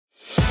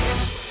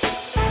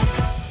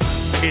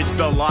It's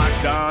the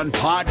Locked On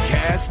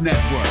Podcast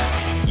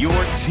Network, your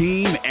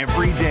team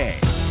every day.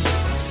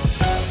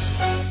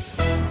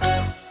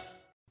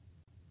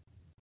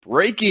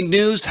 Breaking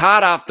news,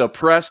 hot off the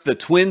press, the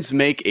Twins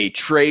make a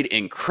trade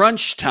in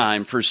crunch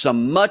time for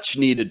some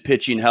much-needed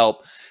pitching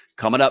help.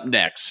 Coming up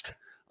next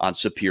on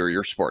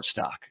Superior Sports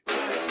Talk.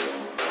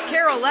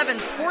 KARE 11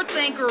 sports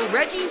anchor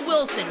Reggie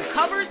Wilson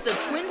covers the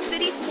Twin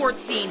City sports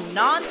scene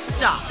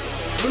nonstop.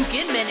 Luke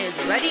Inman is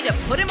ready to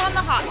put him on the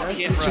hot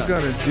seat. That's what you're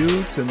going to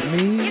do to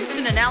me?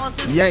 Instant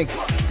analysis. Yanked.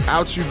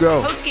 Out you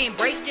go. Post-game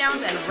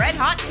breakdowns and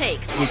red-hot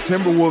takes. The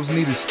Timberwolves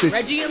need a stitch.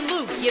 Reggie and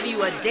Luke give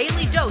you a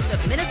daily dose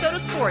of Minnesota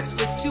sports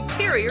with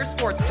Superior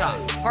Sports Talk.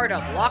 Part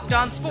of Locked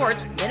On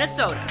Sports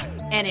Minnesota.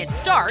 And it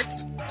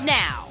starts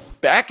now.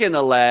 Back in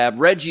the lab,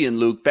 Reggie and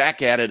Luke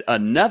back at it.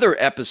 Another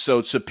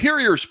episode,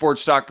 Superior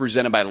Sports Talk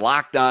presented by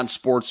Locked On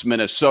Sports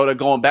Minnesota.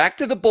 Going back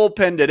to the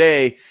bullpen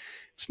today,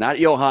 it's not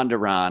Johan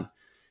Duran.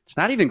 It's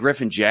not even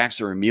Griffin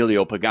Jackson or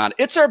Emilio Pagan.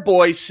 It's our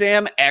boy,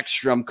 Sam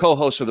Ekstrom,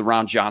 co-host of the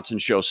Ron Johnson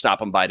Show,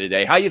 stopping by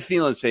today. How you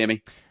feeling,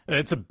 Sammy?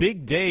 It's a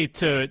big day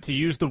to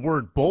use the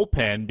word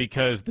bullpen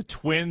because the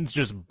Twins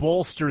just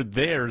bolstered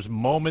theirs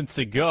moments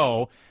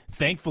ago,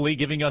 thankfully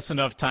giving us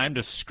enough time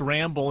to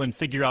scramble and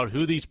figure out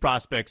who these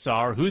prospects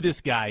are, who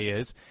this guy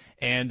is.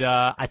 And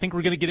I think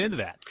we're going to get into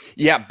that.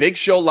 Yeah, big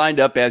show lined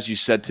up, as you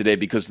said, today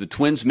because the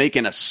Twins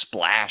making a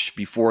splash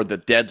before the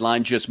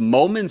deadline just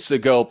moments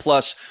ago.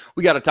 Plus,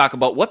 we got to talk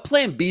about what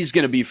plan B is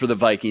going to be for the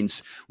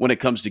Vikings when it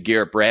comes to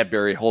Garrett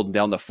Bradbury holding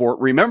down the fort.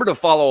 Remember to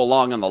follow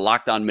along on the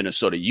Locked On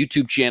Minnesota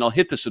YouTube channel.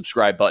 Hit the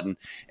subscribe button.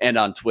 And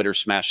on Twitter,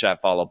 smash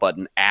that follow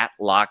button at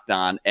Locked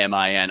On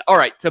MIN. All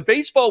right, to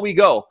baseball we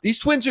go. These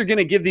Twins are going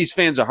to give these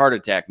fans a heart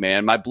attack,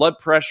 man. My blood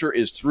pressure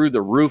is through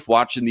the roof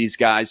watching these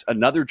guys.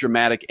 Another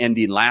dramatic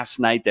ending last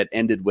night that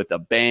ended with a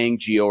bang.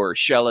 Gio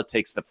Urshela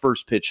takes the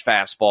first pitch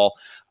fastball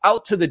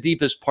out to the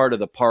deepest part of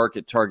the park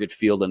at Target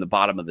Field in the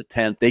bottom of the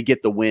 10th. They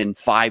get the win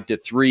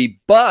 5-3.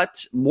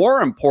 But more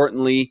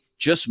importantly,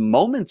 just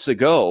moments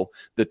ago,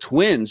 the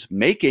Twins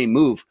make a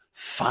move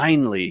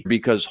finally,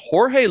 because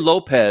Jorge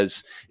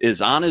Lopez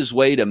is on his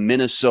way to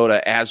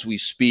Minnesota as we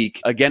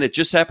speak. Again, it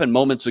just happened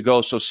moments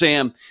ago. So,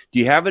 Sam, do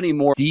you have any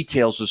more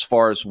details as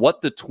far as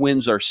what the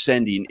Twins are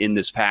sending in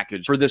this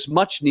package for this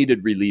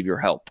much-needed reliever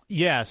help?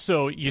 Yeah,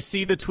 so you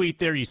see the tweet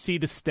there, you see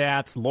the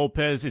stats.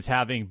 Lopez is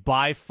having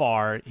by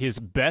far his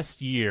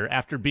best year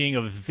after being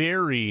a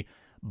very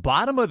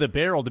bottom of the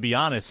barrel, to be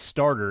honest,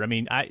 starter. I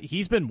mean,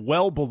 he's been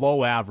well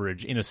below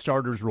average in a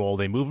starter's role.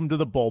 They move him to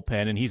the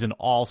bullpen, and he's an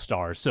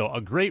all-star. So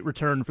a great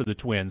return for the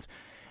Twins.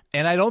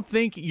 And I don't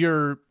think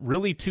you're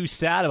really too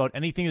sad about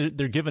anything that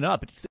they're giving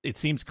up. It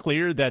seems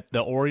clear that the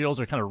Orioles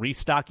are kind of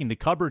restocking the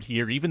cupboard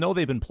here, even though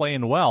they've been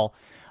playing well.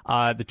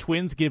 The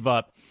Twins give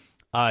up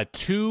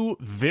two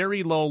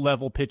very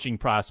low-level pitching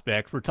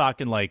prospects. We're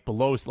talking like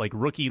below, like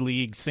rookie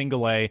league,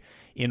 single A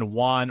in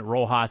Juan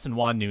Rojas and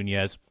Juan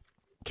Nunez.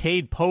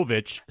 Cade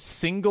Povich,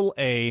 single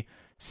A,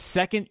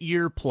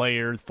 second-year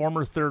player,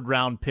 former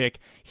third-round pick.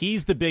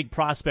 He's the big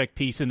prospect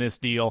piece in this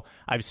deal.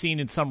 I've seen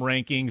in some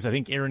rankings, I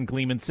think Aaron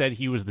Gleeman said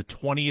he was the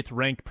 20th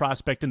ranked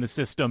prospect in the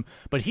system,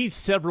 but he's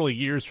several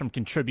years from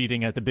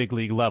contributing at the big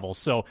league level.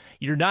 So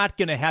you're not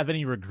going to have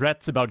any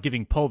regrets about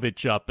giving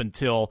Povich up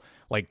until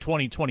like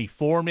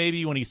 2024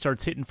 maybe, when he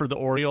starts hitting for the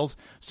Orioles.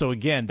 So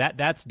again,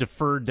 that's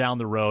deferred down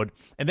the road.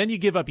 And then you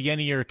give up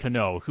Yenier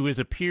Cano, who has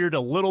appeared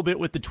a little bit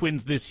with the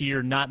Twins this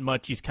year, not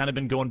much. He's kind of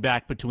been going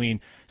back between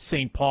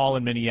St. Paul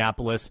and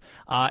Minneapolis.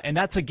 And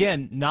that's,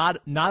 again, not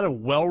a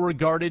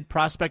well-regarded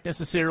prospect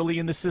necessarily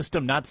in the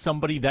system, not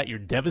somebody that you're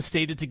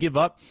devastated to give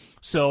up.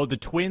 So the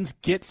Twins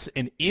gets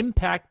an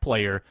impact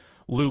player,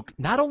 Luke,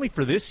 not only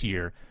for this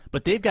year,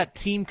 but they've got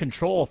team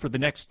control for the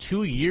next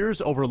 2 years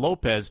over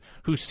Lopez,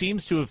 who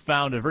seems to have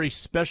found a very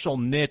special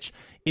niche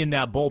in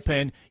that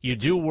bullpen. You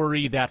do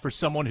worry that for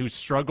someone who's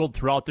struggled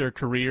throughout their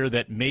career,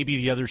 that maybe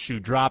the other shoe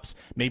drops,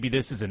 maybe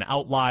this is an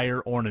outlier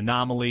or an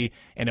anomaly,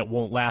 and it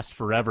won't last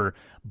forever.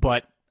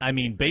 But I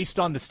mean, based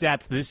on the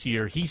stats this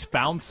year, he's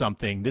found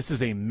something. This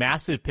is a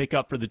massive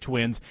pickup for the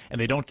Twins,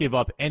 and they don't give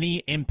up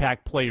any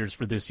impact players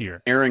for this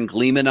year. Aaron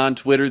Gleeman on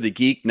Twitter, the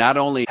Geek, not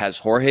only has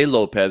Jorge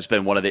Lopez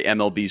been one of the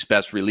MLB's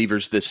best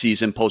relievers this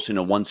season, posting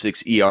a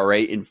 1.6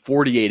 ERA in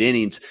 48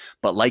 innings,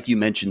 but like you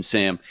mentioned,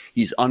 Sam,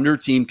 he's under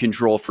team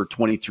control for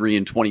 23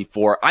 and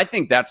 24. I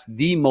think that's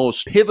the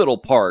most pivotal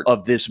part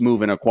of this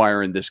move in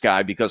acquiring this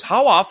guy, because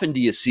how often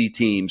do you see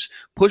teams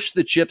push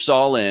the chips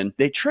all in?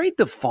 They trade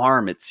the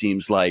farm, it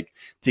seems like,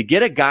 to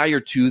get a guy or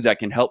two that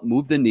can help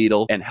move the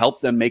needle and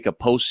help them make a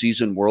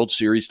postseason World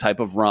Series type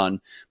of run.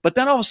 But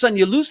then all of a sudden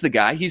you lose the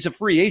guy. He's a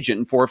free agent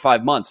in 4 or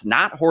 5 months.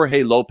 Not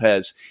Jorge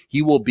Lopez.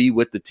 He will be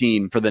with the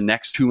team for the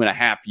next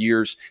 2.5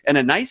 years, and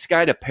a nice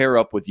guy to pair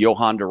up with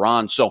Johan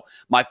Duran. So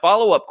my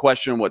follow-up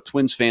question, what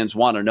Twins fans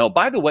want to know,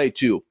 by the way,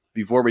 too,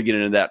 before we get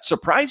into that.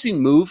 Surprising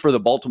move for the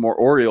Baltimore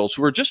Orioles,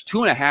 who are just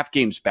 2.5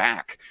 games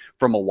back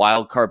from a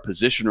wild card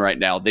position right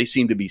now. They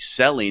seem to be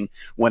selling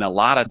when a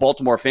lot of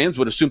Baltimore fans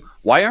would assume,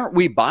 why aren't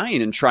we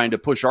buying and trying to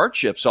push our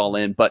chips all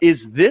in? But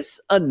is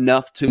this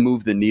enough to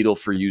move the needle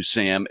for you,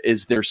 Sam?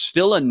 Is there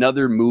still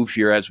another move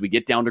here as we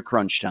get down to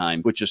crunch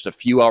time with just a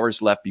few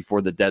hours left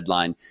before the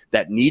deadline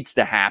that needs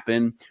to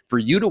happen for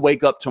you to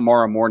wake up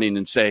tomorrow morning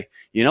and say,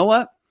 you know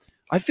what?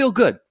 I feel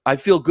good. I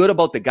feel good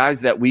about the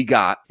guys that we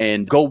got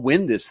and go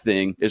win this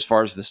thing as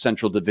far as the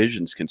Central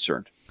Division is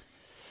concerned.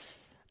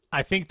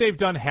 I think they've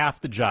done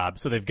half the job.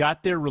 So they've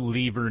got their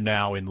reliever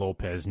now in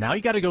Lopez. Now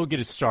you got to go get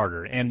a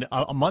starter. And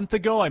a month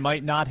ago, I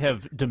might not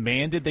have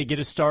demanded they get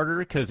a starter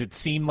because it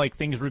seemed like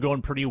things were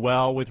going pretty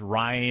well with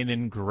Ryan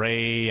and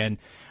Gray, and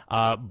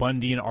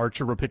Bundy and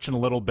Archer were pitching a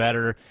little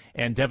better,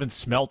 and Devin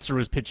Smeltzer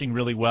was pitching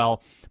really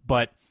well.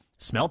 But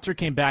Smeltzer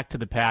came back to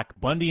the pack.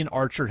 Bundy and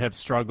Archer have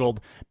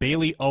struggled.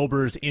 Bailey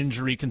Ober's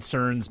injury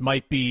concerns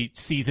might be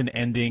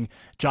season-ending.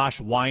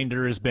 Josh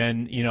Winder has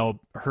been,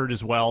 hurt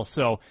as well.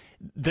 So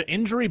the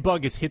injury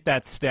bug has hit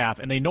that staff,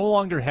 and they no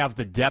longer have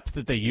the depth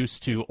that they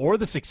used to or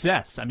the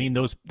success. I mean,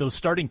 those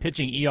starting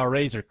pitching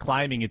ERAs are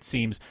climbing, it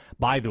seems,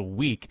 by the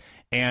week.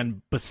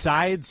 And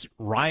besides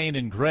Ryan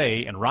and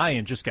Gray, and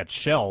Ryan just got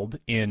shelled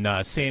in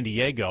San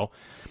Diego,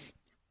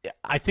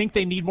 I think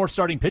they need more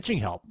starting pitching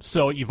help.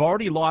 So you've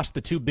already lost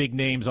the two big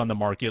names on the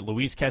market.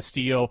 Luis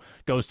Castillo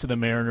goes to the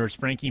Mariners,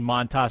 Frankie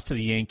Montas to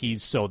the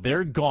Yankees, so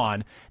they're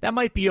gone. That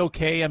might be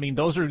okay. I mean,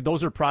 those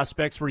are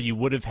prospects where you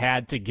would have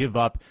had to give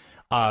up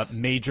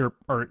major,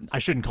 or I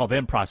shouldn't call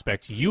them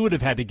prospects. You would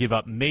have had to give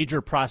up major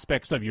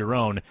prospects of your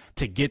own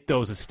to get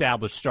those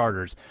established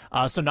starters.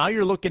 So now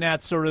you're looking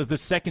at sort of the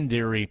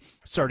secondary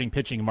starting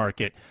pitching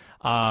market.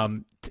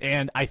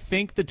 And I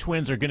think the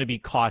Twins are going to be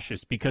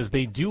cautious because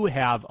they do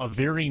have a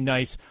very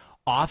nice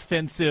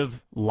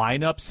offensive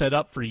lineup set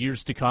up for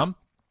years to come.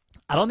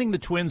 I don't think the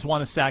Twins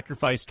want to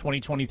sacrifice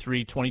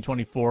 2023,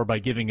 2024 by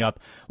giving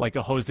up like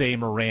a Jose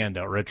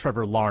Miranda or a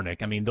Trevor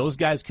Larnach. I mean, those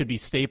guys could be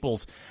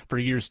staples for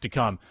years to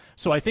come.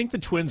 So I think the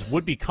Twins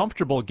would be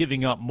comfortable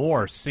giving up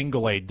more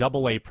single-A,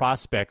 double-A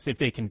prospects if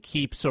they can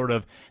keep sort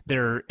of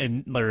their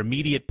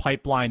immediate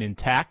pipeline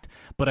intact.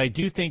 But I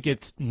do think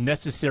it's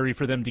necessary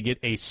for them to get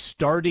a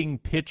starting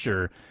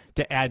pitcher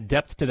to add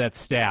depth to that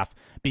staff,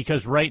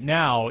 because right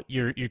now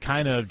you're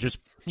kind of just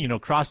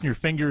crossing your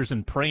fingers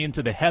and praying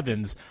to the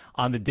heavens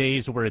on the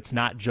days where it's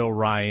not Joe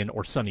Ryan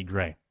or Sonny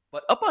Gray.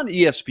 But up on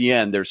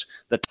ESPN, there's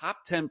the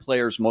top 10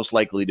 players most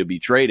likely to be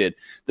traded.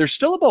 There's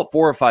still about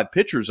 4 or 5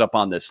 pitchers up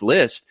on this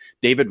list.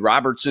 David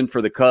Robertson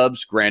for the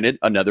Cubs, granted,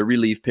 another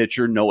relief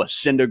pitcher. Noah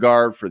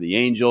Syndergaard for the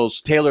Angels.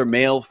 Taylor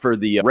Mahle for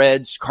the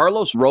Reds.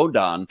 Carlos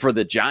Rodon for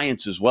the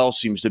Giants as well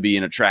seems to be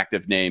an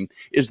attractive name.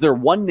 Is there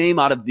one name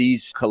out of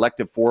these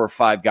collective 4 or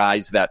 5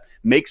 guys that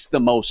makes the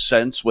most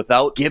sense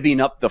without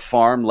giving up the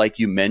farm like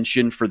you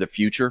mentioned for the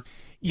future?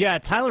 Yeah,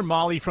 Tyler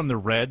Mahle from the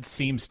Reds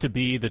seems to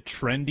be the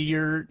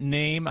trendier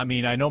name. I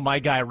mean, I know my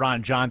guy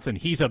Ron Johnson,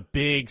 he's a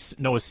big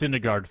Noah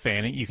Syndergaard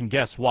fan. You can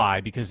guess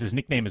why, because his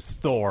nickname is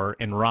Thor,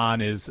 and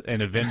Ron is an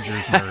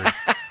Avengers nerd.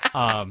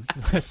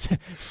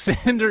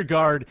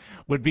 Syndergaard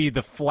would be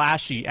the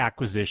flashy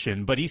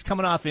acquisition, but he's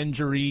coming off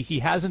injury. He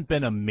hasn't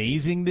been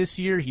amazing this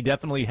year. He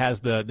definitely has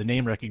the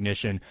name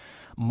recognition.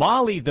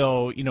 Mahle,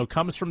 though,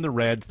 comes from the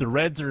Reds. The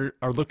Reds are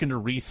looking to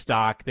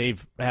restock.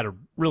 They've had a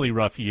really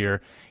rough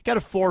year. Got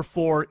a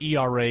 4.4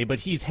 ERA, but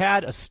he's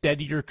had a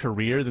steadier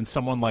career than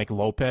someone like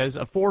Lopez.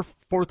 A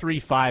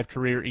 4.35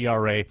 career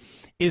ERA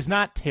is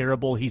not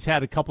terrible. He's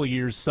had a couple of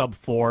years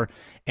sub-4,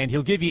 and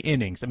he'll give you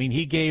innings. I mean,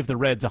 he gave the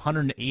Reds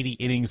 180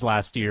 innings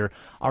last year,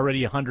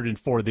 already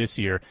 104 this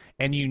year,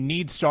 and you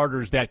need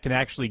starters that can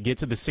actually get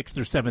to the 6th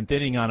or 7th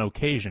inning on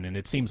occasion, and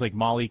it seems like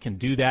Mahle can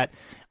do that.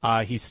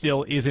 He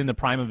still is in the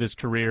prime of his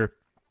career,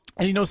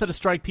 and he knows how to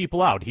strike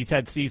people out. He's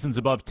had seasons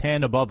above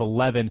 10, above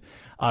 11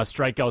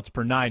 strikeouts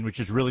per 9, which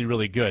is really,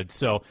 really good.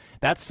 So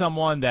that's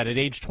someone that at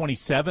age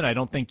 27, I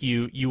don't think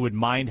you would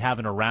mind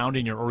having around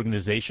in your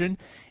organization,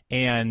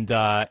 and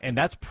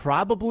that's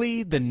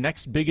probably the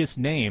next biggest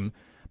name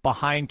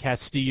behind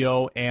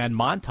Castillo and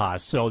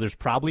Montas. So there's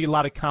probably a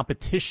lot of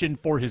competition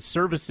for his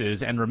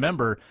services, and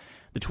remember,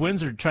 the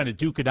Twins are trying to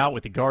duke it out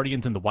with the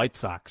Guardians and the White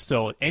Sox.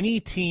 So any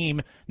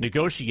team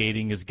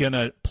negotiating is going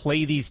to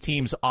play these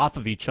teams off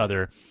of each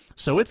other.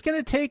 So it's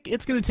going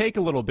to take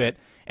a little bit.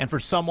 And for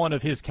someone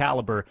of his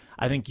caliber,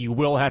 I think you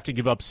will have to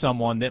give up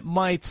someone that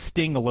might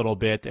sting a little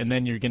bit, and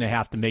then you're going to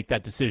have to make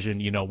that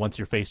decision, once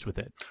you're faced with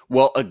it.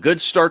 Well, a good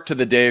start to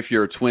the day if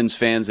you're Twins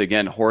fans.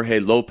 Again, Jorge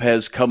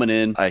Lopez coming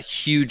in, a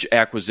huge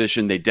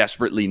acquisition. They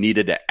desperately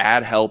needed to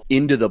add help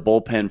into the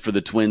bullpen for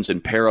the Twins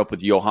and pair up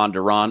with Johan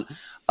Duran.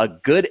 A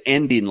good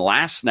ending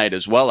last night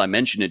as well. I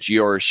mentioned it,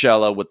 Gio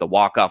Urshela with the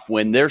walk-off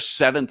win. Their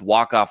 7th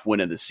walk-off win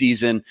of the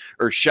season.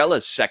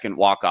 Urshela's 2nd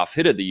walk-off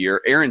hit of the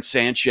year. Aaron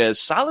Sanchez,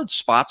 solid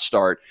spot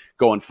start,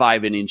 going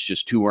 5 innings,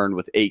 just 2 earned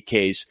with 8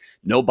 Ks.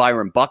 No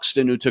Byron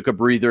Buxton, who took a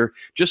breather.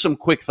 Just some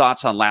quick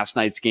thoughts on last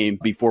night's game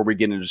before we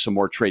get into some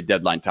more trade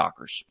deadline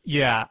talkers.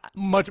 Yeah,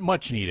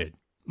 much needed.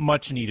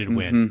 Much needed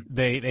win.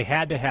 They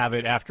had to have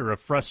it after a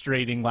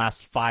frustrating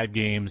last 5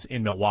 games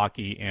in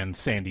Milwaukee and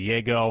San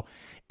Diego.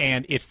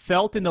 And it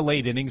felt in the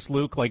late innings,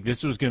 Luke, like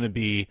this was going to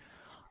be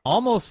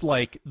almost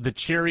like the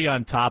cherry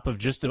on top of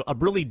just a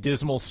really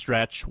dismal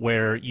stretch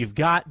where you've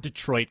got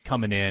Detroit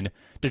coming in.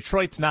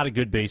 Detroit's not a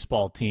good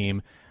baseball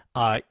team.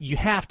 You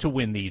have to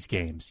win these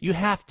games. You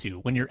have to.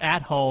 When you're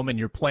at home and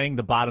you're playing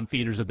the bottom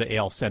feeders of the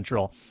AL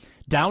Central,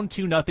 down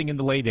 2-0 in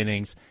the late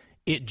innings,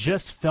 it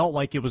just felt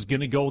like it was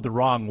going to go the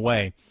wrong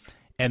way.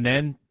 And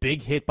then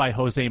big hit by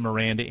Jose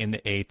Miranda in the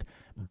 8th,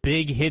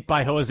 big hit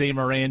by Jose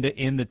Miranda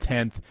in the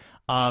 10th.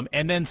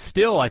 And then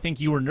still, I think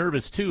you were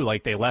nervous too.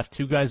 Like they left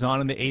 2 guys on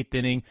in the 8th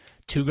inning,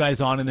 2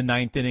 guys on in the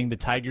 9th inning. The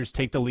Tigers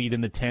take the lead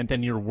in the 10th,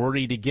 and you're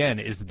worried again.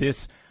 Is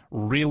this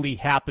really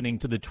happening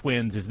to the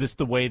Twins? Is this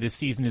the way this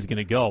season is going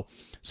to go?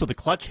 So the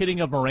clutch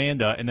hitting of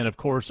Miranda, and then, of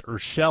course,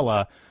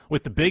 Urshela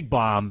with the big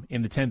bomb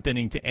in the 10th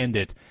inning to end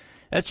it.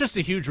 That's just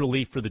a huge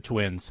relief for the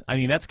Twins. I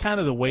mean, that's kind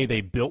of the way they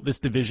built this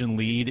division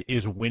lead,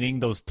 is winning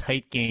those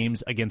tight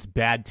games against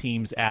bad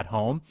teams at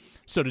home.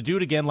 So to do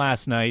it again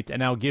last night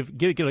and now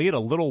get a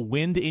little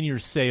wind in your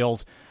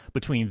sails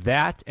between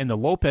that and the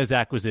Lopez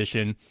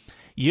acquisition,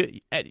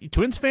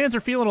 Twins fans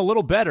are feeling a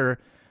little better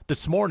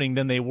this morning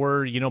than they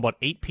were, about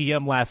 8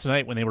 p.m. last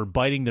night when they were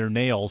biting their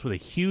nails with a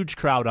huge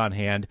crowd on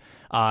hand.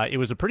 It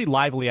was a pretty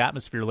lively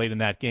atmosphere late in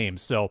that game.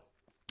 So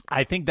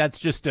I think that's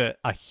just a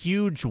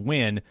huge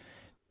win,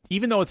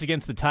 even though it's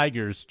against the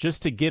Tigers,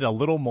 just to get a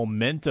little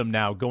momentum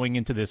now going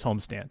into this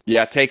homestand.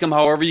 Yeah, take them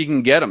however you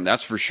can get them.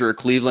 That's for sure.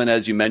 Cleveland,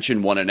 as you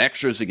mentioned, won in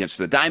extras against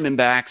the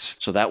Diamondbacks,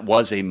 so that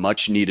was a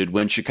much-needed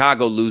win.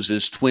 Chicago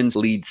loses. Twins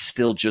lead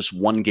still just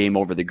 1 game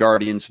over the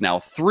Guardians, now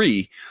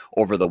 3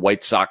 over the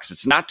White Sox.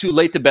 It's not too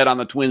late to bet on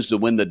the Twins to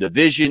win the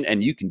division,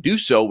 and you can do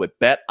so with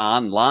Bet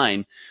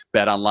Online.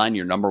 Bet Online,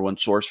 your number 1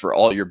 source for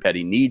all your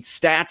betting needs,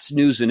 stats,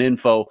 news, and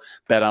info.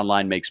 Bet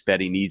Online makes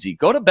betting easy.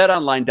 Go to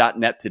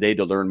betonline.net today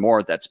to learn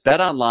more. That's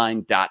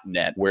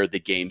betonline.net, where the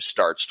game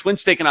starts.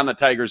 Twins taking on the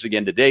Tigers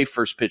again today.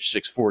 First pitch,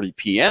 6:40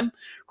 p.m.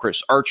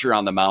 Chris Archer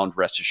on the mound.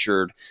 Rest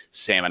assured,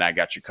 Sam and I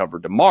got you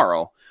covered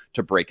tomorrow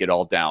to break it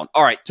all down.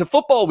 All right, to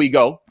football we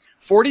go.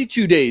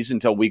 42 days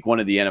until week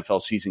 1 of the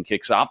NFL season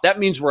kicks off. That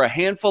means we're a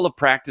handful of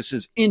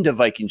practices into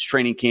Vikings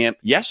training camp.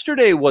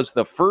 Yesterday was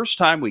the first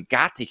time we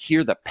got to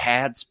hear the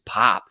pads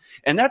pop.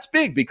 And that's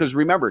big because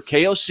remember,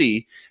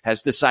 KOC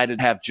has decided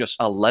to have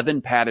just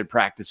 11 padded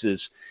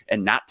practices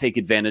and not take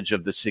advantage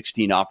of the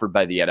 16 offered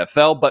by the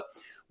NFL. But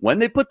when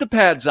they put the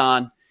pads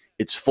on,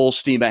 it's full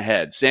steam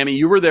ahead. Sammy,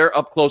 you were there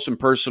up close and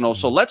personal.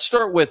 So let's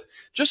start with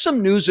just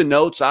some news and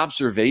notes,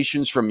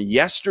 observations from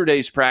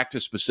yesterday's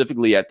practice,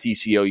 specifically at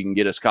TCO. You can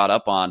get us caught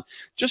up on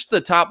just the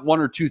top 1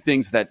 or 2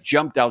 things that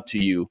jumped out to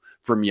you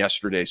from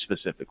yesterday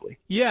specifically.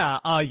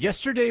 Yeah,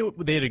 yesterday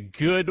they had a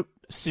good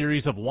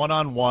series of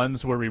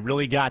one-on-ones where we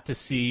really got to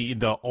see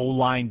the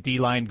O-line,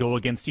 D-line go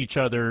against each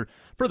other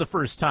for the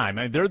first time.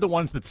 I mean, they're the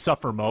ones that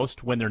suffer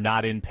most when they're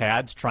not in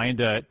pads, trying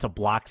to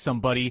block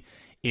somebody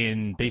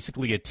in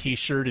basically a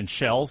T-shirt and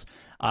shells.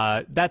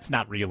 That's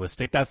not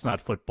realistic. That's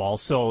not football.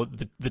 So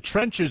the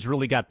trenches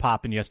really got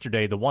popping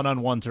yesterday. The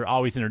one-on-ones are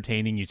always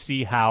entertaining. You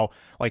see how,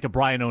 like, a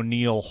Brian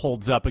O'Neill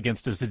holds up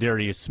against a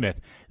Zadarius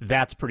Smith.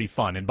 That's pretty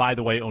fun. And by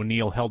the way,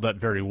 O'Neill held up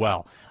very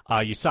well.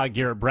 You saw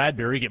Garrett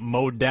Bradbury get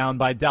mowed down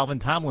by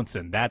Dalvin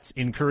Tomlinson. That's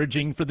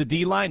encouraging for the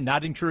D-line,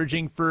 not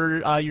encouraging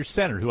for your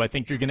center, who I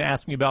think you're going to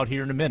ask me about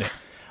here in a minute.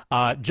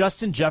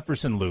 Justin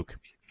Jefferson, Luke,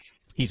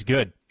 he's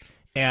good.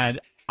 And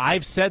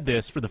I've said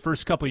this for the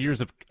first couple of years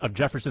of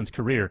Jefferson's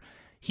career.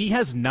 He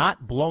has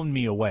not blown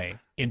me away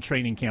in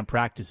training camp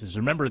practices.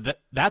 Remember,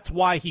 that's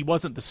why he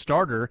wasn't the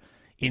starter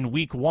in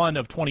week 1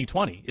 of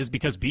 2020, is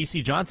because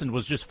B.C. Johnson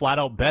was just flat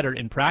out better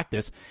in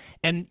practice.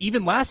 And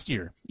even last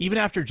year, even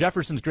after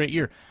Jefferson's great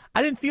year,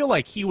 I didn't feel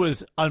like he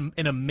was an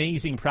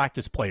amazing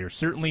practice player,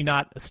 certainly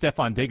not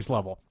Stephon Diggs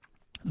level.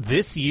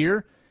 This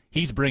year,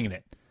 he's bringing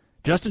it.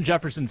 Justin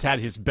Jefferson's had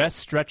his best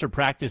stretch of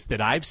practice that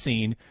I've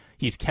seen.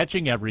 He's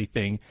catching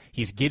everything.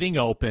 He's getting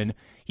open.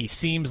 He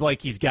seems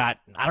like he's got,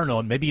 I don't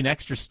know, maybe an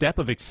extra step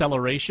of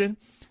acceleration.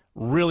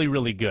 Really,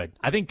 really good.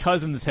 I think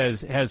Cousins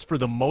has for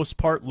the most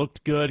part,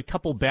 looked good. A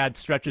couple bad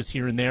stretches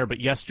here and there, but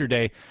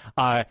yesterday,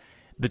 the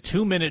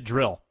 2-minute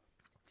drill,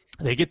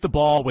 they get the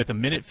ball with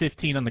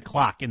 1:15 on the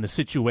clock in the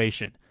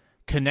situation.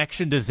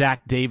 Connection to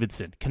Zach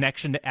Davidson.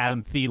 Connection to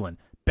Adam Thielen.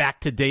 Back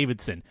to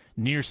Davidson.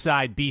 Near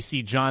side,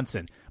 B.C.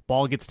 Johnson.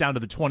 Ball gets down to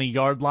the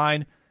 20-yard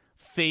line.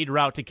 Fade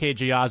route to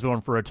KJ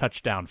Osborne for a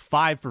touchdown.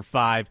 5 for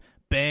 5.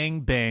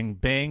 Bang, bang,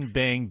 bang,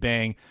 bang,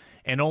 bang.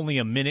 And only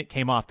a minute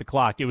came off the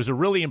clock. It was a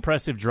really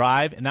impressive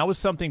drive, and that was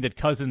something that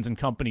Cousins and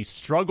company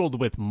struggled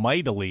with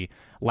mightily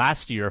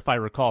last year, if I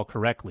recall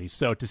correctly.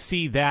 So to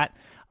see that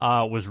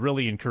was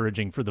really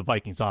encouraging for the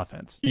Vikings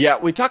offense. Yeah,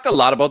 we talked a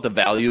lot about the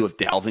value of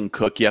Dalvin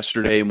Cook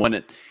yesterday, and when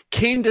it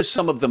came to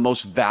some of the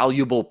most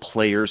valuable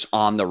players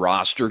on the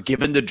roster,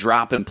 given the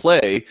drop in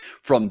play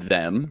from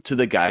them to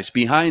the guys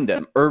behind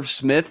them. Irv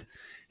Smith,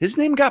 his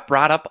name got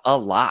brought up a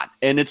lot,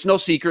 and it's no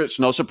secret, it's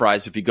no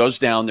surprise. If he goes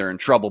down, they're in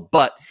trouble,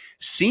 but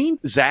seeing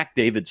Zach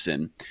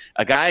Davidson,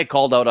 a guy I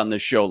called out on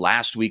this show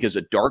last week as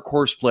a dark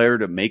horse player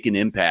to make an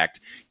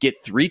impact,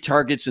 get 3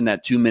 targets in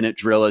that 2-minute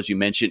drill, as you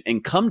mentioned,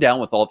 and come down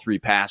with all 3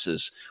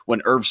 passes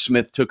when Irv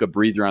Smith took a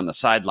breather on the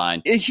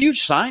sideline. A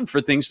huge sign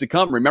for things to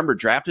come. Remember,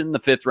 drafted in the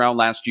 5th round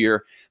last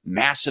year,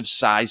 massive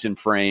size and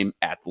frame,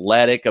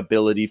 athletic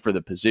ability for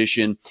the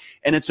position.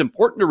 And it's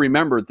important to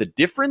remember the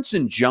difference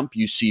in jump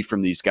you see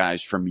from these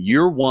guys from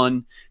year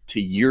 1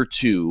 to year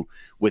 2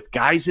 with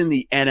guys in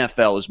the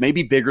NFL is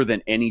maybe bigger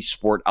than any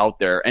sport out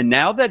there. And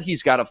now that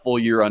he's got a full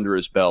year under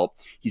his belt,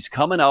 he's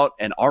coming out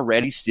and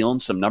already stealing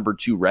some number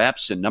 2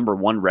 reps and number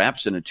 1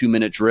 reps in a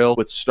 2-minute drill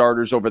with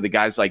starters over the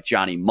guys like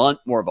Johnny Munt,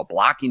 more of a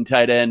blocking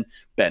tight end,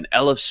 Ben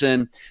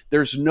Ellefson.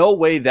 There's no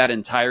way that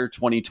entire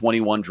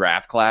 2021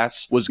 draft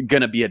class was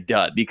going to be a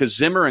dud because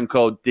Zimmer and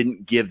co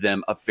didn't give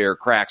them a fair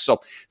crack. So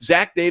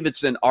Zach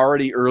Davidson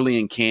already early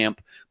in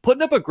camp,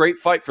 putting up a great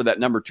fight for that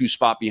number 2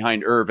 spot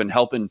behind Irv and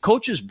helping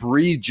coaches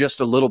breathe just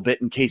a little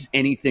bit in case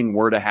anything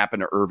were to happen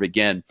to Irv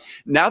again.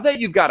 Now that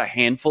you've got a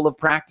handful of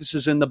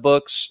practices in the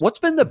books, what's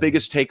been the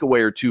biggest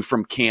takeaway or two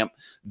from camp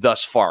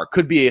thus far?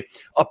 Could be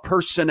a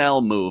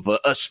personnel move,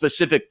 a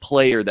specific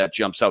player that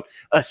jumps out,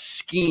 a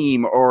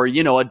scheme or,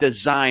 a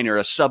design or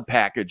a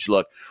sub-package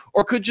look,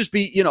 or could just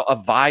be, a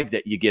vibe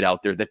that you get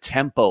out there, the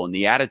tempo and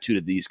the attitude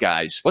of these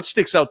guys. What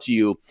sticks out to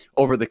you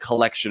over the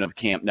collection of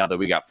camp now that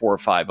we got 4 or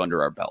 5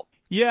 under our belt?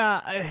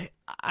 Yeah,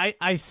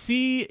 I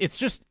see.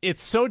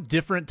 It's so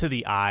different to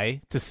the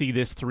eye to see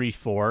this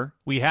 3-4.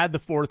 We had the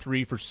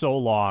 4-3 for so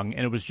long,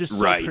 and it was just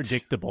so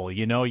predictable.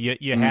 You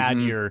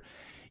had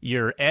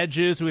your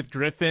edges with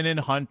Griffin and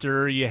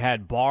Hunter. You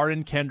had Barr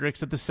and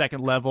Kendricks at the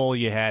second level.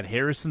 You had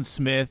Harrison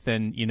Smith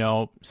and,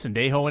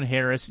 Sendejo and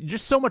Harris.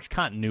 Just so much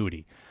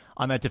continuity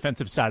on that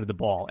defensive side of the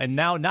ball. And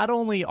now not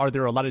only are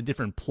there a lot of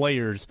different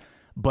players,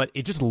 but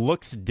it just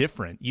looks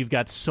different. You've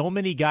got so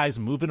many guys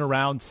moving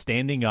around,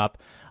 standing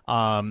up.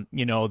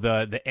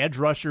 The edge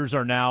rushers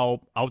are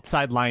now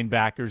outside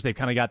linebackers. They've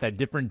kind of got that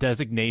different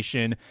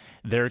designation.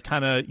 They're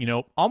kind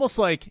of, almost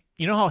like,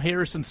 how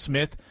Harrison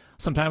Smith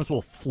sometimes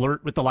will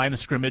flirt with the line of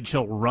scrimmage.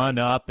 He'll run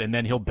up and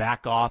then he'll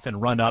back off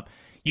and run up.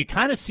 You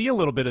kind of see a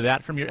little bit of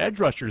that from your edge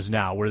rushers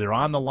now, where they're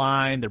on the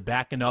line, they're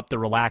backing up, they're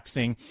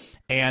relaxing,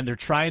 and they're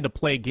trying to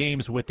play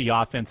games with the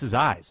offense's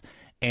eyes.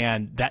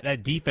 And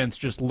that defense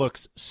just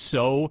looks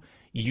so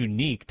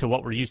unique to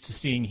what we're used to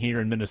seeing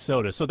here in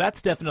Minnesota. So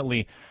that's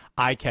definitely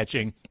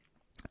eye-catching.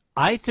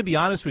 To be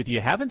honest with you,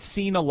 haven't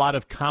seen a lot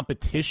of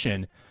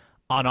competition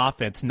on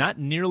offense, not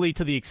nearly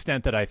to the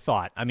extent that I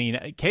thought. I mean,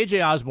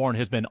 KJ Osborne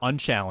has been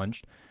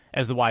unchallenged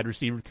as the wide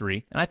receiver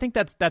 3, and I think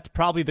that's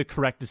probably the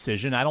correct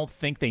decision. I don't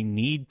think they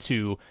need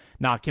to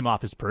knock him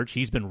off his perch.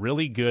 He's been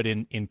really good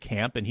in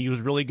camp, and he was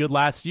really good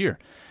last year.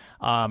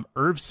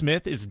 Irv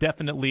Smith is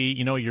definitely,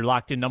 your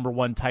locked-in number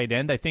 1 tight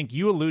end. I think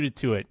you alluded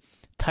to it.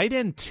 Tight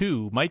end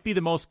 2 might be the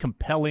most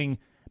compelling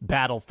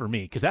battle for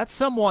me because that's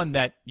someone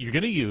that you're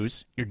going to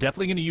use. You're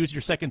definitely going to use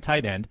your second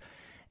tight end.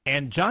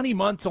 And Johnny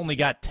Munt's only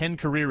got 10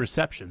 career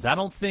receptions. I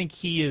don't think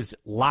he is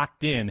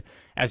locked in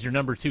as your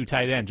number 2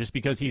 tight end just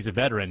because he's a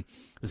veteran.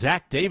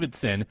 Zach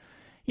Davidson,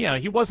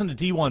 he wasn't a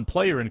D1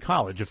 player in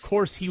college. Of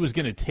course, he was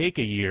going to take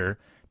a year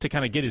to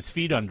kind of get his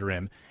feet under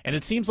him. And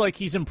it seems like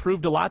he's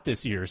improved a lot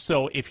this year.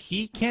 So if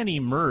he can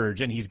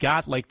emerge and he's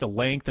got like the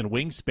length and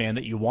wingspan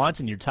that you want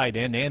in your tight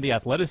end and the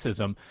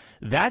athleticism,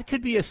 that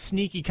could be a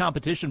sneaky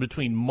competition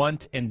between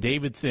Munt and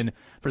Davidson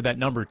for that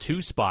number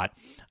 2 spot.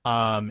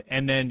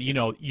 And then,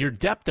 your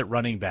depth at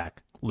running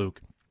back,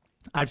 Luke.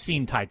 I've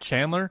seen Ty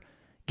Chandler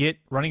get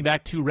running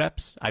back 2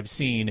 reps. I've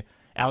seen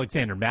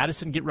Alexander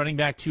Madison get running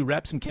back 2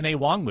 reps and Kene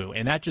Nwangwu.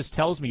 And that just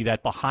tells me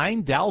that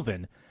behind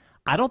Dalvin,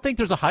 I don't think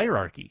there's a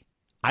hierarchy.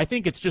 I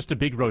think it's just a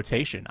big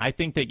rotation. I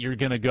think that you're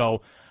going to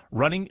go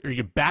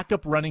your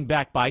backup running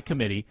back by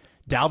committee.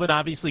 Dalvin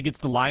obviously gets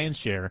the lion's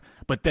share,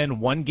 but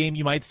then one game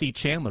you might see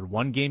Chandler,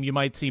 one game you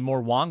might see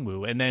more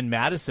Nwangwu, and then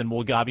Madison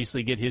will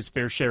obviously get his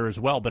fair share as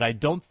well. But I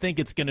don't think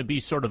it's going to be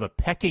sort of a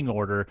pecking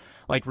order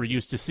like we're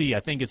used to see. I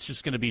think it's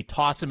just going to be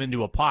toss them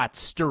into a pot,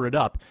 stir it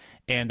up,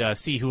 and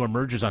see who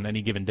emerges on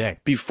any given day.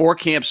 Before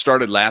camp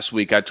started last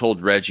week, I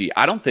told Reggie,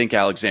 I don't think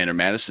Alexander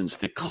Madison's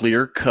the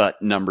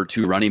clear-cut number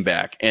 2 running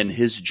back, and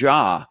his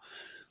jaw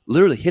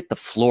literally hit the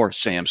floor,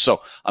 Sam.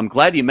 So I'm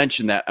glad you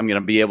mentioned that. I'm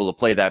going to be able to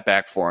play that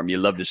back for him. You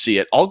love to see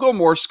it. I'll go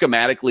more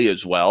schematically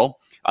as well.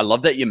 I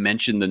love that you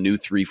mentioned the new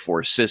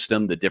 3-4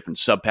 system, the different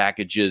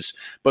sub-packages.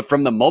 But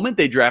from the moment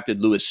they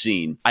drafted Lewis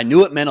Cine, I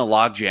knew it meant a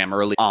logjam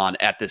early on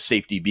at the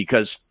safety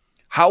because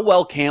how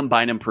well Cam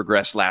Bynum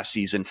progressed last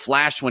season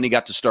flashed when he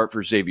got to start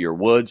for Xavier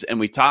Woods. And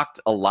we talked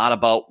a lot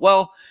about,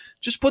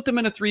 just put them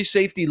in a 3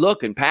 safety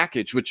look and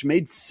package, which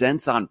made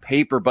sense on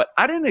paper, but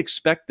I didn't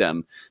expect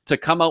them to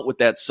come out with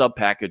that sub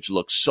package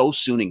look so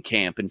soon in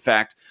camp. In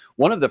fact,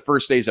 one of the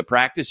first days of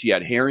practice, you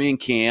had Harry and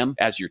Cam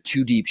as your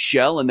 2 deep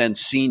shell, and then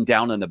Seen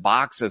down in the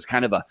box as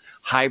kind of a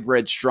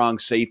hybrid strong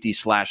safety /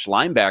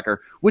 linebacker.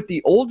 With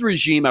the old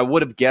regime, I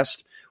would have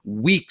guessed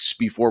weeks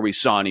before we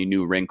saw any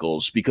new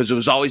wrinkles, because it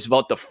was always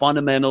about the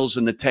fundamentals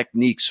and the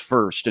techniques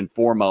first and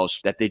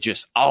foremost that they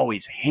just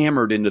always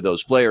hammered into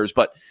those players,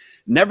 but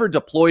never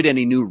deployed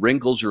any new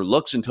wrinkles or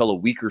looks until a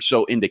week or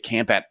so into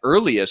camp at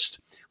earliest,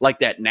 like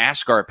that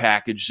NASCAR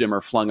package Zimmer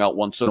flung out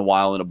once in a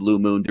while in a blue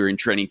moon during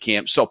training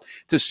camp. So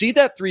to see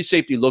that 3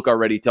 safety look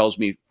already tells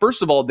me,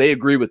 first of all, they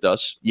agree with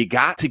us. You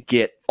got to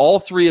get all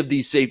 3 of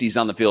these safeties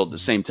on the field at the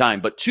same time.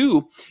 But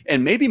 2,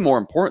 and maybe more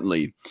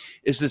importantly,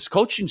 is this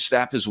coaching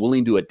staff is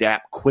willing to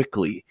adapt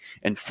quickly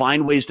and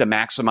find ways to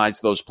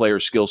maximize those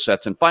players' skill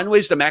sets and find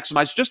ways to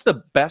maximize just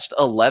the best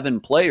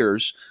 11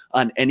 players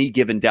on any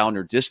given down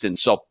or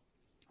distance. So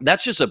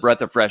that's just a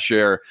breath of fresh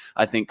air,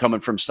 I think,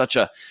 coming from such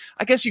a,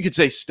 I guess you could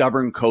say,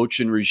 stubborn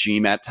coach and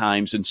regime at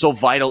times, and so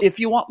vital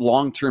if you want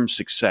long-term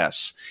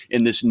success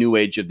in this new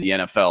age of the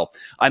NFL.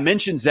 I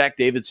mentioned Zach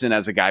Davidson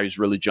as a guy who's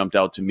really jumped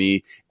out to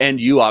me, and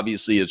you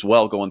obviously as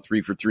well, going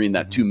 3 for 3 in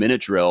that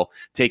 2-minute drill,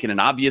 taking an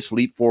obvious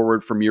leap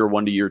forward from year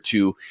 1 to year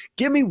 2.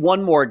 Give me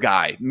one more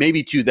guy,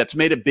 maybe 2, that's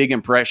made a big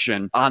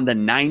impression on the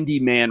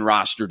 90-man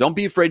roster. Don't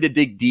be afraid to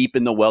dig deep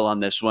in the well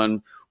on this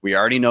one. We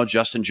already know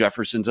Justin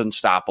Jefferson's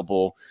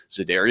unstoppable.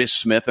 Za'Darius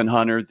Smith and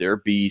Hunter, they're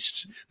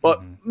beasts.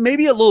 But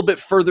maybe a little bit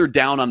further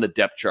down on the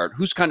depth chart,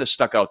 who's kind of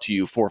stuck out to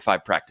you 4 or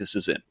 5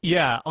 practices in?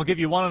 Yeah, I'll give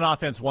you one on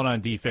offense, one on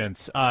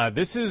defense.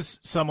 This is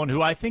someone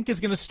who I think is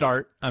going to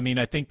start. I mean,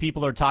 I think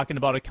people are talking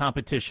about a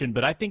competition,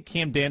 but I think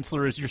Cam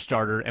Dantzler is your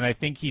starter, and I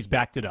think he's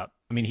backed it up.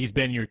 I mean, he's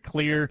been your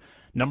clear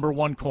number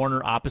 1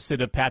 corner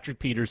opposite of Patrick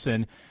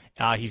Peterson.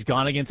 He's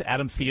gone against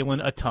Adam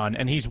Thielen a ton,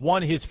 and he's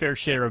won his fair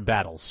share of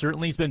battles.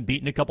 Certainly he's been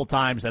beaten a couple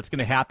times. That's going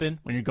to happen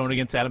when you're going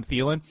against Adam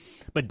Thielen.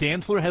 But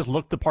Dantzler has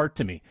looked the part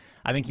to me.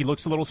 I think he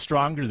looks a little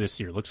stronger this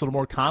year, looks a little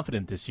more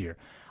confident this year.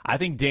 I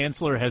think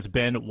Dantzler has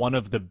been one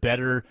of the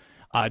better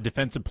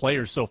defensive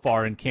players so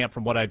far in camp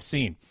from what I've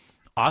seen.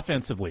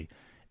 Offensively,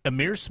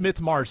 Ihmir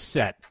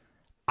Smith-Marsette,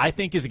 I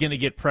think, is going to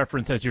get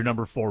preference as your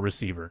number 4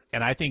 receiver,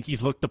 and I think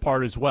he's looked the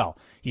part as well.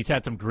 He's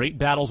had some great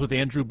battles with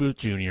Andrew Booth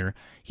Jr.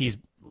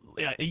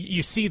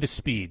 You see the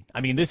speed.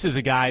 I mean, this is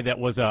a guy that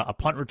was a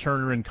punt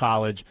returner in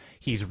college.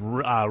 He's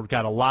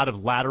got a lot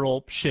of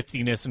lateral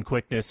shiftiness and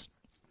quickness.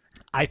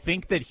 I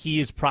think that he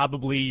is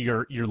probably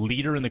your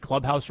leader in the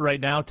clubhouse right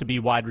now to be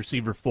wide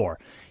receiver 4.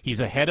 He's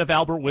ahead of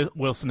Albert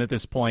Wilson at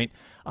this point.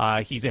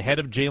 He's ahead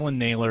of Jalen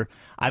Naylor.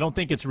 I don't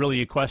think it's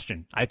really a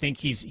question. I think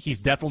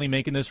he's definitely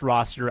making this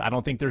roster. I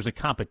don't think there's a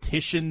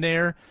competition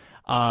there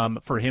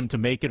for him to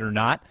make it or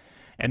not.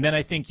 And then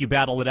I think you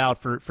battle it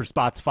out for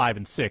spots 5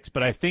 and 6.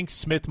 But I think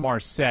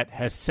Smith-Marsette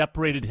has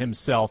separated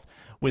himself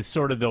with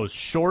sort of those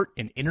short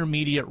and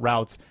intermediate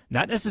routes,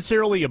 not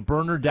necessarily a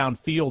burner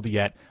downfield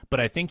yet, but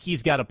I think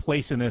he's got a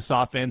place in this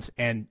offense.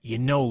 And you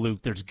know,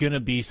 Luke, there's going to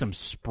be some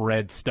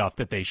spread stuff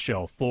that they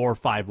show, 4 or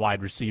 5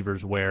 wide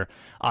receivers where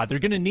they're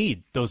going to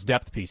need those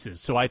depth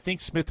pieces. So I think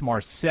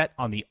Smith-Marsette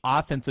on the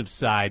offensive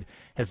side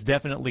has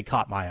definitely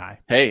caught my eye.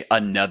 Hey,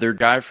 another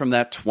guy from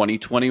that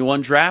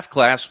 2021 draft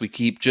class. We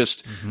keep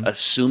just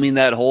assuming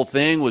that whole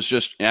thing was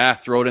just,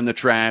 throw it in the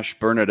trash,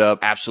 burn it up,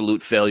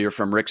 absolute failure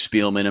from Rick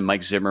Spielman and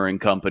Mike Zimmer and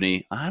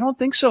company. I don't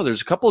think so.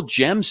 There's a couple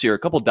gems here, a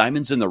couple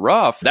diamonds in the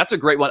rough. That's a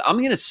great one. I'm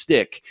going to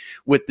stick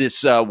with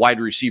this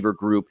wide receiver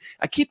group.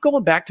 I keep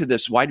going back to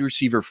this wide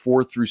receiver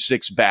 4 through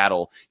 6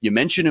 battle. You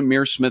mentioned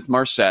Ihmir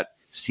Smith-Marsette.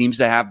 Seems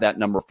to have that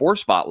number 4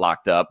 spot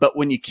locked up. But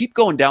when you keep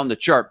going down the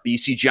chart,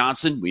 BC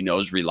Johnson, we know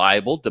is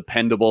reliable,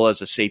 dependable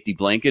as a safety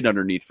blanket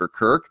underneath for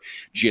Kirk.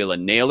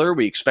 Jalen Naylor,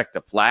 we expect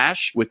to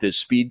flash with his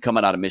speed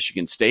coming out of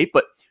Michigan State.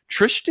 But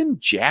Tristan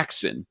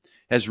Jackson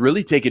has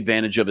really taken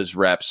advantage of his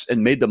reps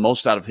and made the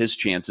most out of his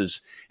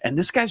chances. And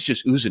this guy's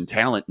just oozing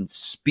talent and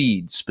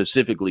speed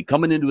specifically.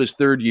 Coming into his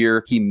 3rd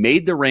year, he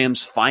made the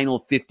Rams' final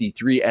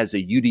 53 as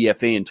a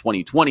UDFA in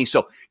 2020.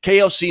 So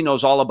KOC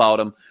knows all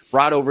about him.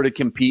 Brought over to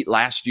compete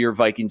last year,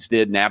 Vikings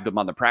did, nabbed him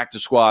on the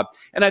practice squad.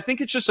 And I think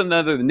it's just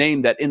another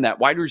name that in that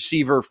wide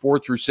receiver 4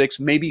 through 6,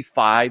 maybe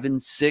 5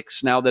 and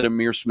 6, now that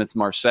Ihmir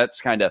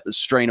Smith-Marsette's kind of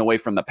straying away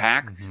from the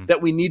pack,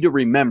 that we need to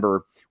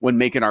remember when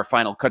making our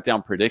final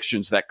cutdown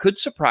predictions that could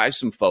surprise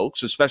some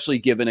folks, especially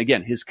given,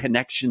 again, his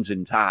connections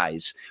and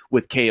ties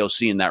with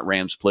KOC in that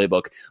Rams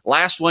playbook.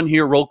 Last one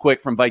here real quick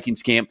from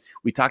Vikings camp.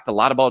 We talked a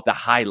lot about the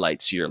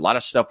highlights here. A lot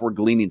of stuff we're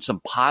gleaning, some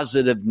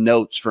positive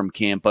notes from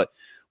camp, but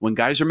when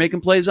guys are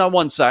making plays on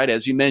one side,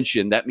 as you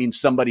mentioned, that means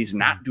somebody's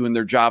not doing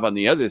their job on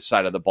the other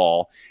side of the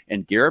ball.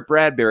 And Garrett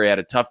Bradbury had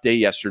a tough day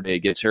yesterday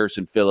against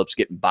Harrison Phillips,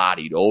 getting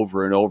bodied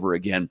over and over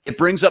again. It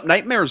brings up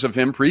nightmares of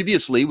him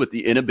previously with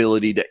the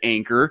inability to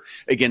anchor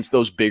against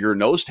those bigger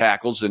nose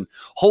tackles and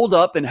hold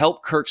up and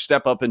help Kirk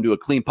step up into a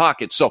clean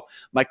pocket. So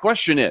my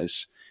question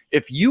is,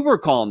 if you were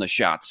calling the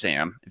shot,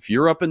 Sam, if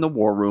you're up in the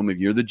war room, if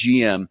you're the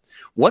GM,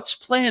 what's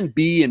plan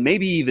B and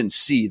maybe even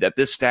C that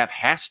this staff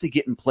has to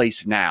get in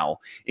place now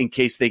in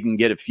case they can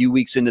get a few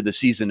weeks into the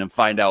season and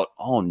find out,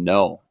 oh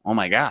no, oh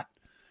my God,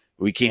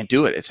 we can't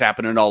do it. It's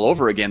happening all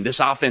over again. This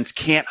offense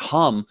can't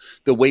hum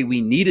the way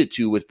we need it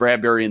to with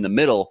Bradbury in the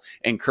middle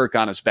and Kirk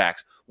on his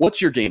backs.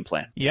 What's your game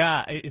plan?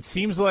 Yeah, it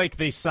seems like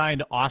they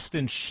signed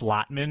Austin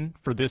Schlottman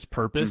for this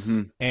purpose,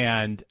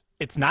 and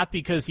it's not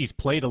because he's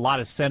played a lot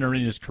of center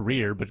in his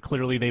career, but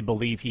clearly they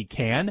believe he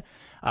can.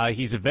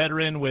 He's a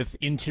veteran with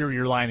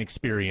interior line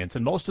experience,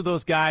 and most of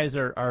those guys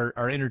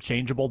are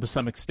interchangeable to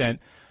some extent.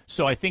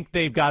 So I think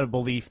they've got a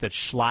belief that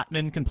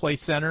Schlottman can play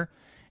center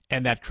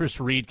and that Chris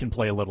Reed can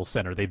play a little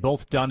center. They've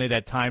both done it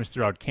at times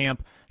throughout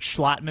camp.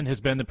 Schlottman has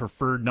been the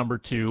preferred number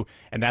 2,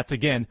 and that's,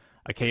 again,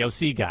 a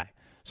KOC guy.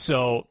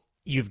 So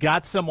you've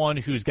got someone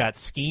who's got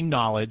scheme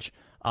knowledge,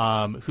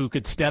 who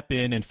could step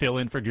in and fill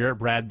in for Garrett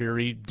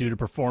Bradbury due to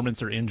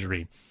performance or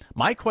injury.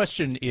 My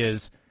question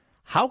is,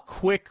 how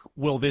quick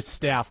will this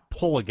staff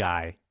pull a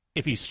guy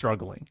if he's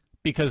struggling?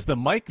 Because the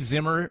Mike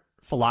Zimmer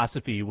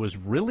philosophy was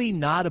really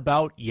not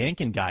about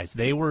yanking guys.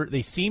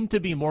 They seemed to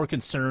be more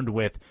concerned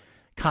with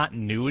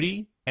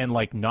continuity and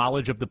like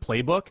knowledge of the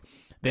playbook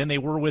than they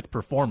were with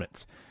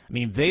performance. I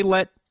mean, they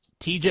let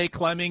TJ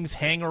Clemmings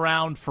hang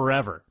around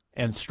forever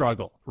and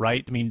struggle,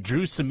 right? I mean,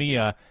 Drew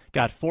Samia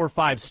got 4 or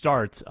 5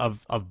 starts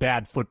of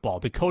bad football.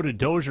 Dakota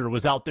Dozier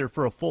was out there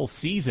for a full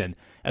season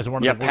as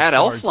one of the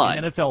worst starts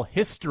in NFL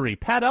history.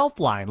 Pat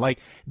Elflein, like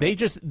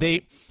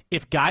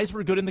if guys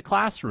were good in the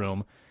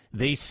classroom,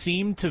 they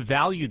seemed to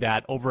value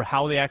that over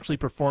how they actually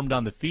performed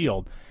on the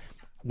field.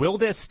 Will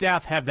this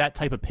staff have that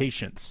type of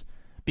patience?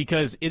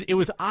 Because it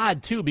was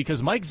odd, too,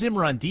 because Mike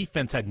Zimmer on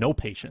defense had no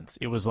patience.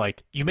 It was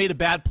like, you made a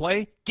bad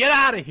play? Get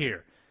out of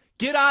here.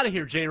 Get out of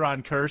here,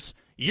 J-Ron Curse.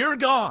 You're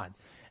gone.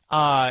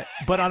 But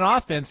on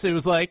offense, it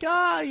was like,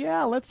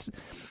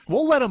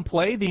 we'll let him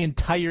play the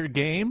entire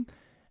game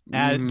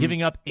at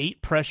giving up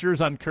 8 pressures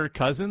on Kirk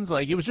Cousins.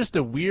 Like, it was just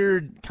a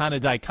weird kind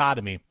of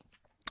dichotomy.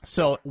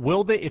 So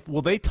will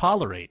they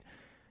tolerate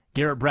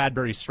Garrett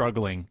Bradbury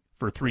struggling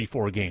for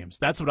 3-4 games?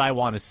 That's what I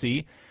want to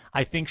see.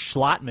 I think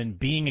Schlottman,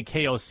 being a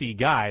KOC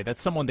guy, that's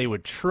someone they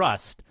would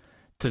trust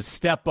to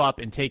step up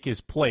and take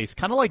his place,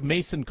 kind of like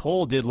Mason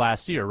Cole did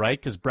last year, right?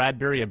 Because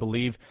Bradbury, I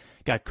believe,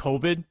 got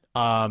COVID,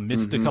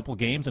 missed a couple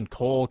games, and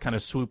Cole kind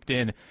of swooped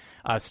in,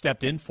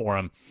 stepped in for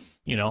him.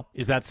 You know,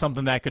 is that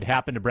something that could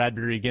happen to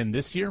Bradbury again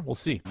this year? We'll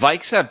see.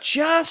 Vikes have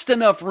just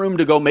enough room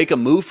to go make a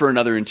move for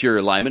another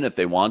interior lineman if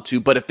they want to,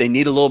 but if they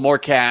need a little more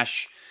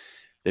cash,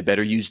 they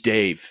better use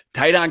Dave.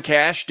 Tight on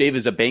Cash, Dave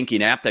is a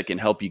banking app that can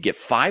help you get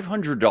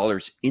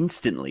 $500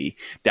 instantly.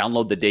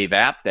 Download the Dave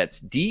app. That's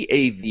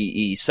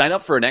DAVE. Sign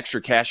up for an extra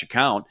cash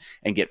account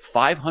and get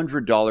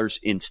 $500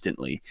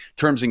 instantly.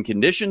 Terms and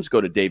conditions, go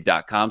to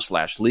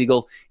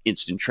dave.com/legal.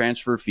 Instant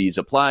transfer fees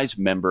applies.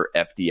 Member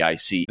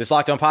FDIC. This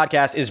Locked On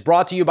podcast is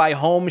brought to you by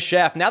Home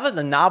Chef. Now that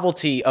the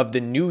novelty of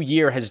the new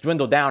year has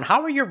dwindled down,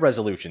 how are your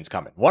resolutions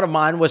coming? One of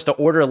mine was to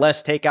order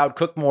less takeout,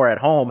 cook more at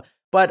home.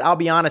 But I'll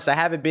be honest, I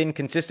haven't been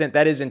consistent.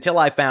 That is until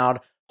I found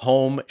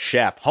Home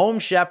Chef. Home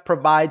Chef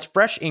provides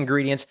fresh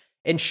ingredients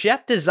and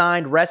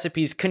chef-designed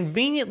recipes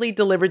conveniently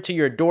delivered to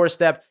your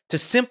doorstep to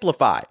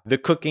simplify the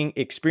cooking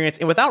experience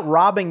and without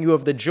robbing you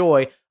of the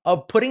joy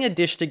of putting a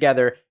dish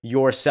together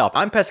yourself.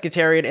 I'm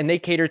pescatarian, and they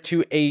cater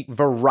to a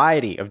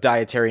variety of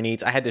dietary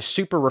needs. I had this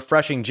super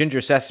refreshing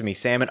ginger sesame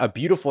salmon, a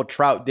beautiful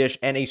trout dish,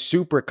 and a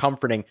super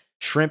comforting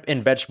shrimp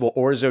and vegetable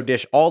orzo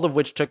dish, all of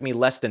which took me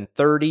less than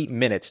 30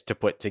 minutes to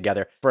put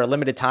together. For a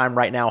limited time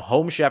right now,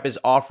 Home Chef is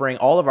offering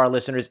all of our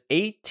listeners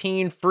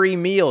 18 free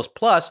meals,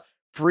 plus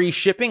free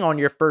shipping on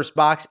your first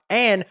box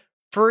and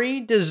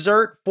free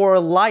dessert for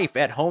life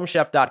at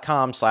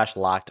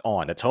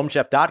homechef.com/lockedon. That's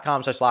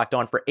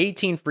homechef.com/lockedon for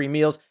 18 free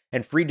meals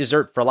and free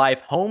dessert for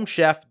life.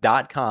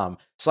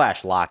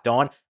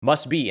 Homechef.com/lockedon.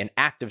 Must be an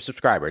active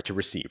subscriber to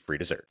receive free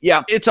dessert.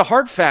 Yeah, it's a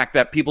hard fact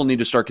that people need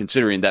to start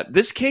considering that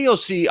this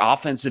KOC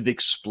offensive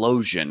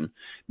explosion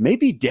may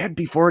be dead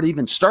before it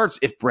even starts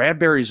if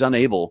Bradbury's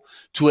unable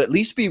to at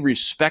least be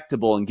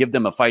respectable and give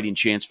them a fighting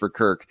chance for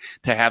Kirk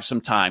to have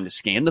some time to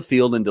scan the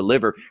field and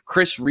deliver.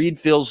 Chris Reed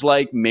feels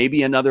like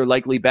maybe another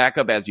likely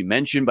backup, as you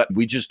mentioned, but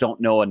we just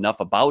don't know enough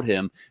about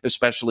him,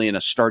 especially in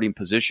a starting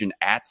position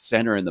at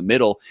center in the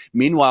middle.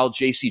 Meanwhile,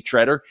 J.C.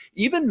 Treader,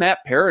 even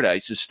Matt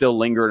Paradise is still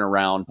lingering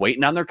around,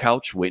 waiting on their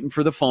couch, waiting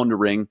for the phone to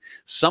ring.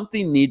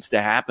 Something needs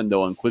to happen,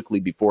 though, and quickly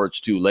before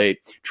it's too late.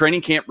 Training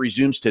camp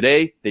resumes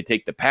today. They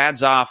take the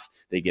pads off.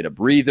 They get a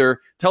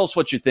breather. Tell us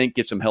what you think.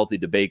 Get some healthy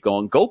debate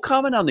going. Go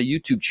comment on the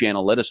YouTube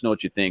channel. Let us know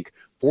what you think.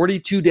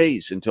 42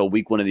 days until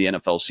week 1 of the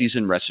NFL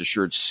season. Rest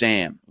assured,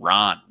 Sam,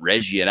 Ron,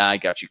 Reggie, and I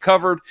got you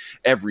covered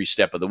every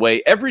step of the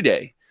way, every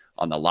day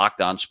on the Locked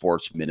On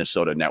Sports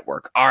Minnesota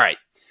Network. All right.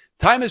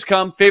 Time has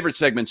come. Favorite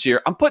segments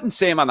here. I'm putting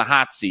Sam on the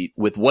hot seat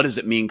with What Does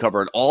It Mean,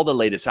 covering all the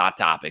latest hot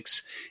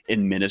topics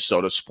in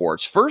Minnesota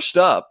sports. First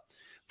up,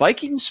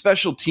 Vikings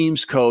special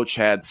teams coach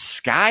had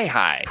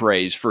sky-high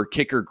praise for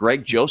kicker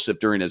Greg Joseph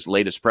during his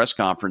latest press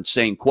conference,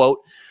 saying,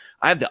 quote,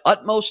 I have the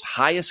utmost,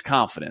 highest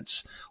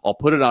confidence. I'll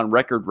put it on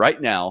record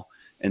right now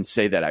and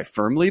say that I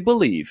firmly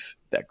believe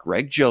that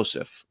Greg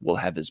Joseph will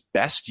have his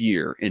best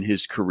year in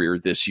his career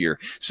this year.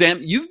 Sam,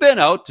 you've been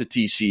out to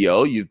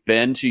TCO. You've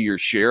been to your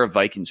share of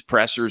Vikings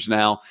pressers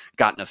now,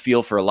 gotten a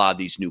feel for a lot of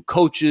these new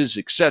coaches,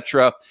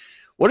 etc.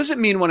 What does it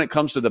mean when it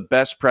comes to the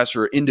best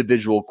presser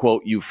individual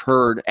quote you've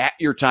heard at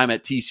your time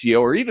at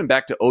TCO or even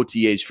back to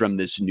OTAs from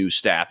this new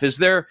staff? Is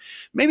there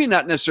maybe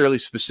not necessarily a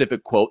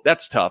specific quote?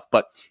 That's tough.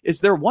 But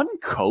is there one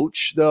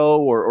coach,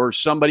 though, or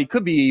somebody,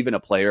 could be even a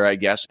player, I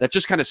guess, that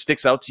just kind of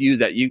sticks out to you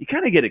that you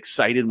kind of get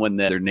excited when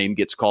their name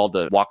gets called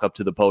to walk up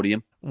to the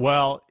podium?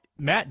 Well,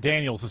 Matt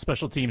Daniels, the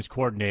special teams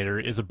coordinator,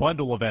 is a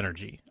bundle of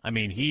energy. I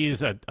mean, he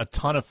is a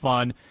ton of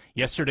fun.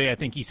 Yesterday, I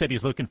think he said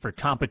he's looking for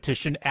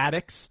competition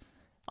addicts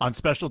on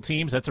special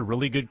teams. That's a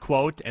really good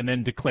quote. And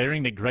then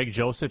declaring that Greg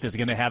Joseph is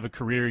going to have a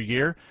career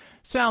year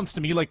sounds to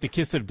me like the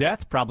kiss of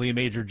death, probably a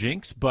major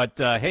jinx, but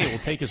hey, we'll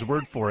take his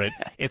word for it.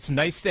 It's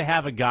nice to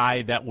have a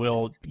guy that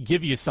will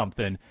give you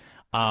something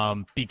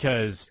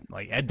because,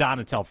 like Ed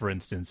Donatel, for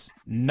instance,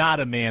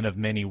 not a man of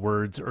many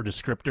words or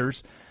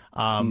descriptors.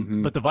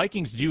 But the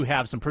Vikings do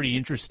have some pretty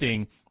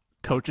interesting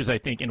coaches, I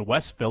think, in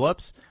Wes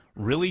Phillips.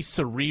 Really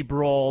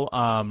cerebral,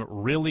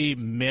 really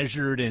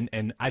measured,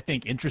 and I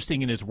think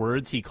interesting in his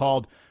words. He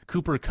called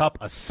Cooper Kupp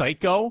a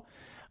psycho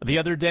the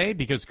other day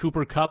because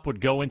Cooper Kupp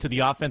would go into the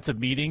offensive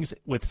meetings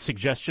with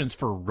suggestions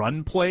for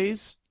run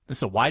plays. This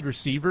is a wide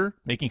receiver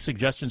making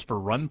suggestions for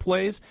run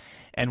plays.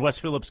 And Wes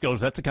Phillips goes,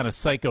 that's the kind of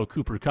psycho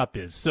Cooper Kupp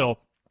is. So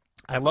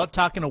I love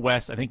talking to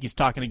Wes. I think he's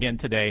talking again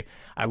today.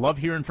 I love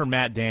hearing from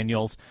Matt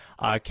Daniels.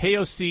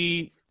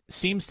 KOC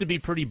seems to be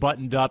pretty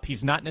buttoned up.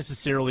 He's not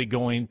necessarily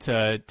going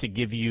to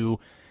give you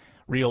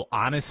real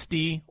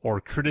honesty or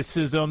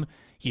criticism.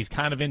 He's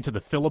kind of into the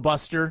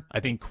filibuster. I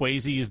think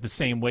Kwesi is the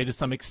same way to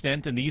some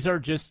extent. And these are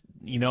just,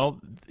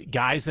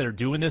 guys that are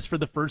doing this for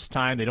the first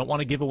time. They don't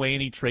want to give away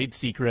any trade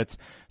secrets.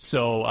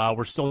 So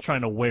we're still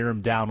trying to wear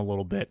him down a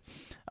little bit.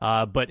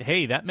 But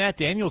hey, that Matt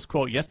Daniels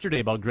quote yesterday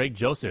about Greg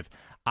Joseph,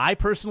 I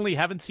personally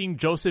haven't seen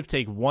Joseph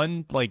take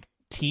one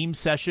team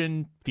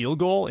session field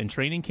goal in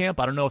training camp.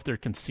 I don't know if they're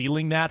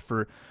concealing that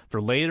for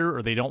later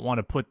or they don't want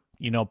to put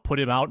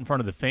him out in front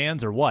of the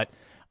fans or what.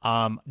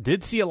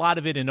 Did see a lot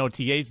of it in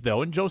OTAs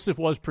though, and Joseph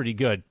was pretty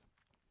good.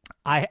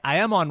 I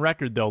am on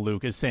record though,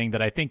 Luke, as saying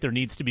that I think there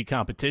needs to be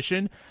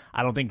competition.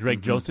 I don't think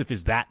Greg Joseph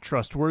is that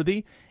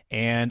trustworthy,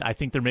 and I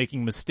think they're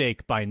making a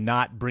mistake by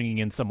not bringing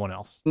in someone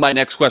else. My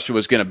next question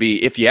was going to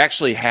be if you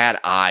actually had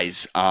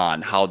eyes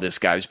on how this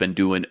guy's been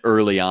doing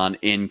early on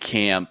in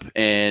camp,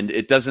 and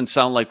it doesn't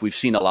sound like we've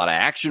seen a lot of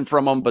action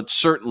from him, but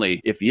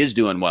certainly if he is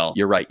doing well,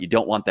 you're right. You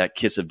don't want that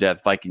kiss of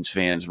death Vikings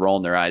fans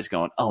rolling their eyes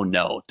going, oh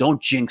no,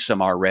 don't jinx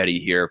him already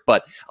here.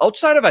 But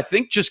outside of, I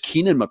think, just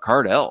Keenan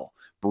McCardell,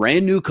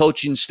 brand new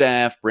coaching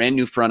staff, brand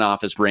new front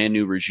office, brand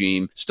new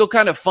regime. Still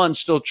kind of fun,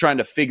 still trying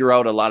to figure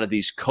out a lot of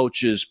these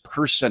coaches'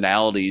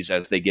 personalities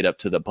as they get up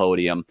to the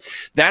podium.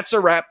 That's a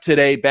wrap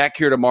today. Back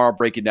here tomorrow,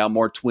 breaking down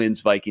more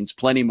Twins, Vikings,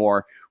 plenty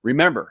more.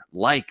 Remember,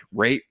 like,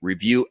 rate,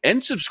 review,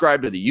 and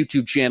subscribe to the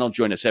YouTube channel.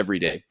 Join us every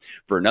day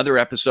for another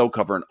episode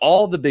covering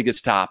all the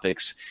biggest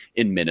topics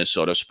in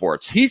Minnesota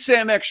sports. He's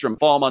Sam Ekstrom.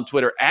 Follow him on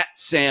Twitter at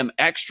Sam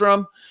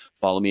Ekstrom.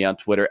 Follow me on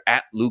Twitter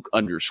at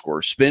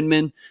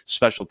Luke_Spinman.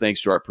 Special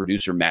thanks to our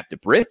producer, Matt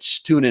DeBritz.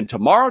 Tune in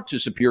tomorrow to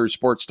Superior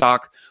Sports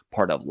Talk,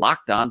 part of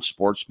Locked On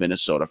Sports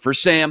Minnesota. For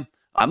Sam,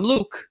 I'm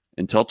Luke.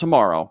 Until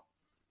tomorrow,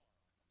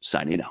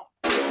 signing out.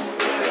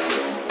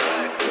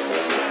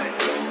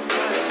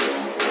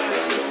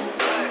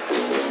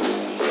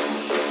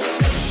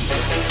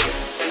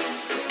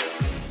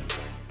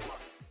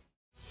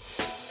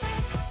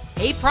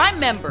 Hey, Prime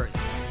members,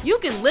 you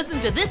can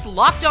listen to this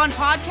Locked On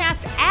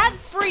podcast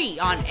ad-free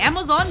on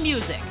Amazon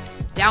Music.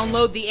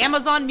 Download the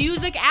Amazon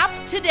Music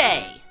app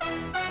today.